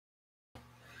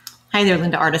Hi there,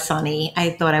 Linda Artisani.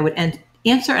 I thought I would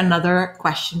answer another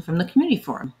question from the community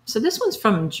forum. So this one's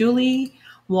from Julie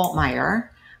Waltmeyer.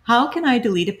 How can I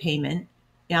delete a payment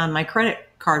on my credit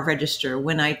card register?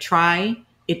 When I try,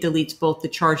 it deletes both the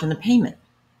charge and the payment.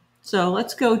 So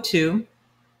let's go to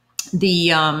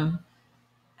the let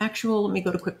me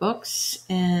go to QuickBooks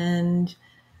and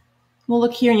we'll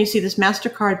look here and you see this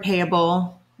MasterCard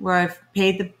payable where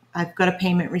I've got a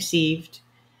payment received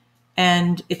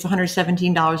and it's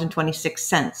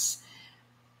 $117.26.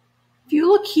 If you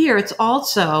look here, it's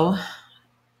also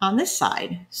on this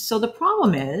side. So the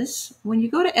problem is when you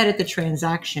go to edit the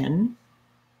transaction,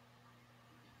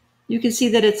 you can see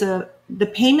that the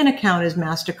payment account is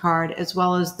MasterCard as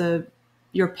well as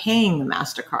you're paying the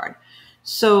MasterCard.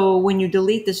 So when you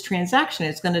delete this transaction,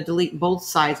 it's going to delete both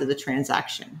sides of the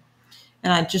transaction.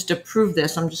 And I just approve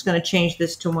this. I'm just going to change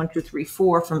this to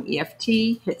 1234 from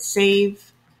EFT, hit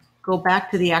save, go back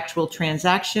to the actual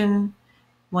transaction.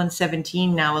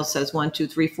 117 now it says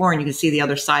 1234, and you can see the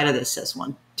other side of this says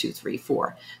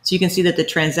 1234. So you can see that the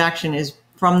transaction is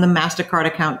from the MasterCard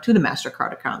account to the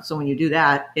MasterCard account. So when you do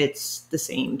that, it's the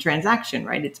same transaction,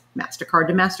 right? It's MasterCard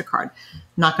to MasterCard.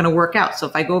 Not going to work out. So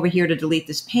if I go over here to delete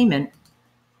this payment,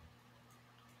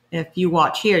 if you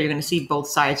watch here, you're going to see both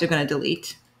sides are going to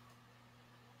delete,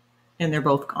 and they're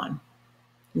both gone.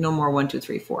 No more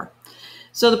 1234.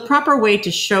 So the proper way to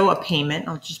show a payment,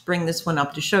 I'll just bring this one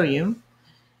up to show you.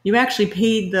 You actually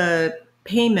paid the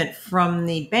payment from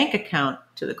the bank account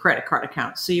to the credit card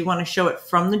account. So you want to show it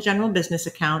from the general business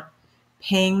account,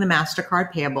 paying the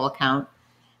MasterCard payable account,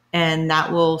 and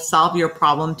that will solve your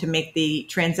problem to make the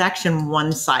transaction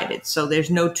one-sided. So there's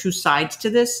no two sides to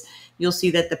this. You'll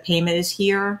see that the payment is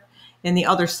here, and the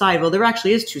other side, well, there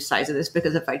actually is two sides of this,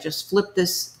 because if I just flip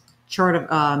this chart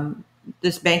of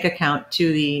this bank account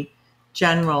to the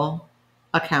general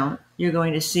account, you're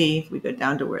going to see, if we go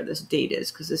down to where this date is,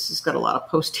 because this has got a lot of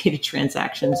post-dated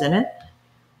transactions in it.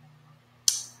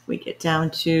 We get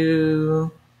down to,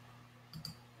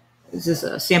 this is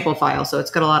a sample file, so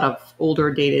it's got a lot of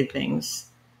older dated things.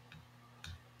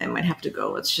 I might have to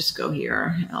go, let's just go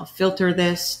here. I'll filter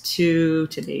this to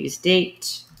today's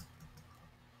date.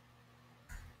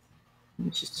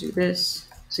 Let's just do this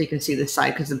so you can see this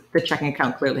side, because the checking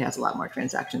account clearly has a lot more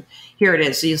transactions. Here it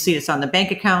is. So you'll see it's on the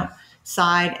bank account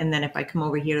side. And then if I come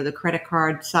over here to the credit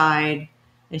card side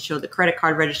and show the credit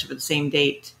card register for the same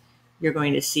date, you're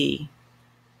going to see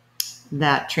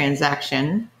that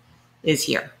transaction is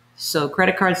here. So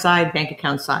credit card side, bank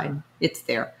account side, it's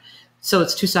there. So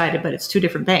it's two-sided, but it's two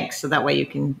different banks. So that way you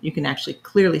can actually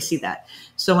clearly see that.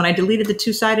 So when I deleted the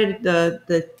two-sided,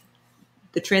 the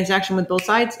transaction with both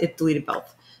sides, it deleted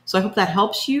both. So I hope that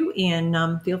helps you,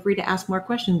 and feel free to ask more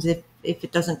questions if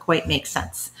it doesn't quite make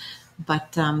sense.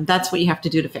 But that's what you have to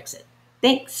do to fix it.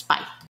 Thanks. Bye.